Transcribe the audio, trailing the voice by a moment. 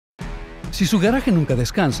Si su garaje nunca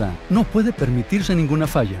descansa, no puede permitirse ninguna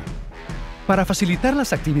falla. Para facilitar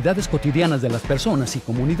las actividades cotidianas de las personas y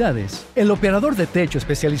comunidades, el operador de techo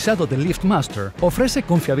especializado de LiftMaster ofrece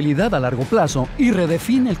confiabilidad a largo plazo y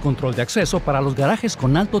redefine el control de acceso para los garajes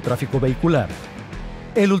con alto tráfico vehicular.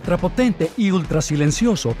 El ultrapotente y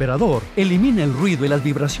ultrasilencioso operador elimina el ruido y las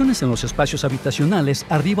vibraciones en los espacios habitacionales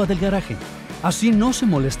arriba del garaje. Así no se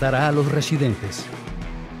molestará a los residentes.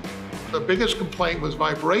 The biggest complaint was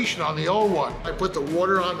vibration on the old one. I put the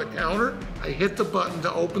water on the counter, I hit the button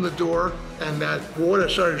to open the door, and that water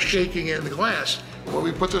started shaking in the glass. When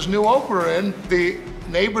we put this new opener in, the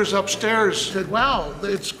neighbors upstairs said, wow,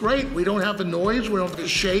 it's great. We don't have the noise, we don't have the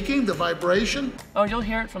shaking, the vibration. Oh, you'll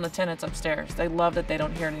hear it from the tenants upstairs. They love that they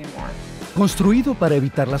don't hear it anymore. Construido para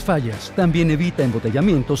evitar las fallas, también evita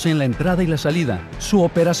embotellamientos en la entrada y la salida. Su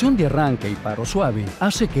operación de arranque y paro suave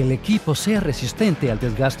hace que el equipo sea resistente al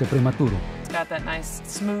desgaste prematuro. It's got that nice,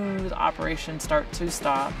 smooth operation start to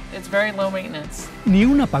stop. It's very low maintenance. Ni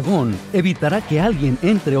un apagón evitará que alguien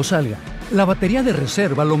entre o salga. La batería de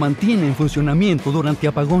reserva lo mantiene en funcionamiento durante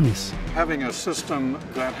apagones. Having a system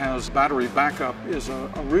that has battery backup is a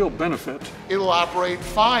real benefit. It'll operate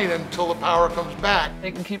fine until the power comes back.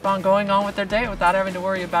 They can keep on going on with their day without having to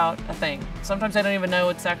worry about a thing. Sometimes they don't even know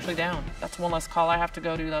it's actually down. That's one less call I have to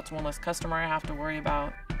go to. That's one less customer I have to worry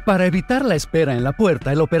about. Para evitar la espera en la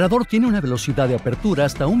puerta, el operador tiene una velocidad de apertura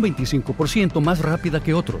hasta un 25% más rápida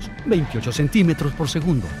que otros, 28 centímetros por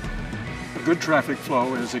segundo. Good traffic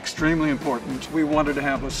flow is extremely important. We wanted to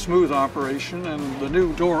have a smooth operation, and the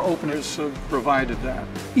new door openers have provided that.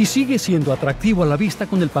 Y sigue siendo atractivo a la vista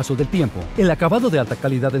con el paso del tiempo. El acabado de alta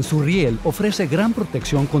calidad en su riel ofrece gran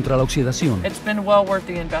protección contra la oxidación. It's been well worth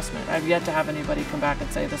the investment. I've yet to have anybody come back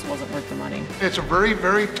and say this wasn't worth the money. It's a very,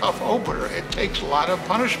 very tough opener. It takes a lot of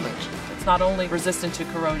punishment. It's not only resistant to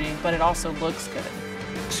corroding, but it also looks good.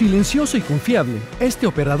 Silencioso y confiable, este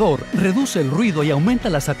operador reduce el ruido y aumenta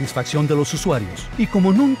la satisfacción de los usuarios. Y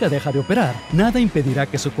como nunca deja de operar, nada impedirá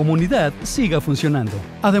que su comunidad siga funcionando.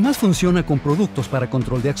 Además, funciona con productos para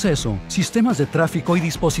control de acceso, sistemas de tráfico y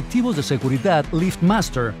dispositivos de seguridad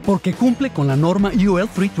LiftMaster, porque cumple con la norma UL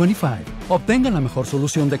 325. Obtenga la mejor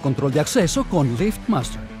solución de control de acceso con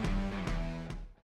LiftMaster.